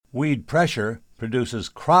Weed pressure produces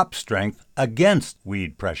crop strength against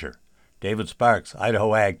weed pressure. David Sparks,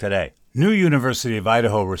 Idaho Ag Today. New University of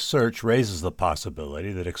Idaho research raises the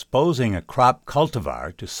possibility that exposing a crop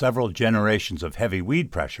cultivar to several generations of heavy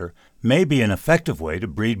weed pressure may be an effective way to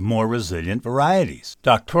breed more resilient varieties.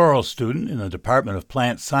 Doctoral student in the Department of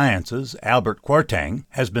Plant Sciences, Albert Kwarteng,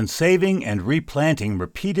 has been saving and replanting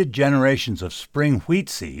repeated generations of spring wheat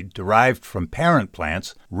seed derived from parent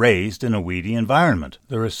plants raised in a weedy environment.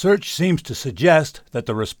 The research seems to suggest that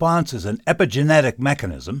the response is an epigenetic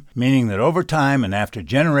mechanism, meaning that over time and after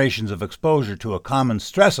generations of exposure to a common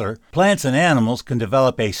stressor, plants and animals can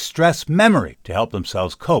develop a stress memory to help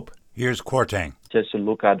themselves cope. Here's Kwarteng. Just to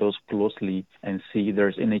look at those closely and see if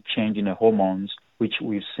there's any change in the hormones, which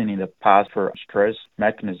we've seen in the past for stress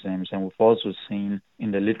mechanisms. And we've also seen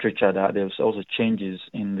in the literature that there's also changes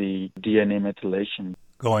in the DNA methylation.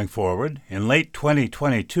 Going forward, in late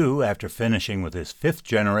 2022, after finishing with his fifth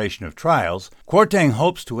generation of trials, Kwarteng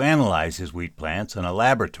hopes to analyze his wheat plants in a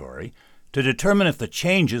laboratory to determine if the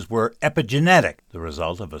changes were epigenetic, the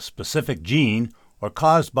result of a specific gene, or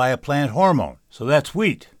caused by a plant hormone. So that's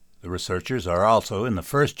wheat. The researchers are also in the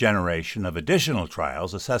first generation of additional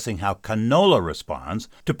trials assessing how canola responds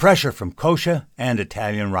to pressure from kochia and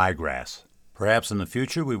Italian ryegrass. Perhaps in the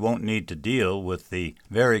future we won't need to deal with the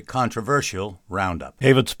very controversial Roundup.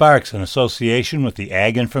 David Sparks, in association with the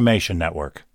Ag Information Network.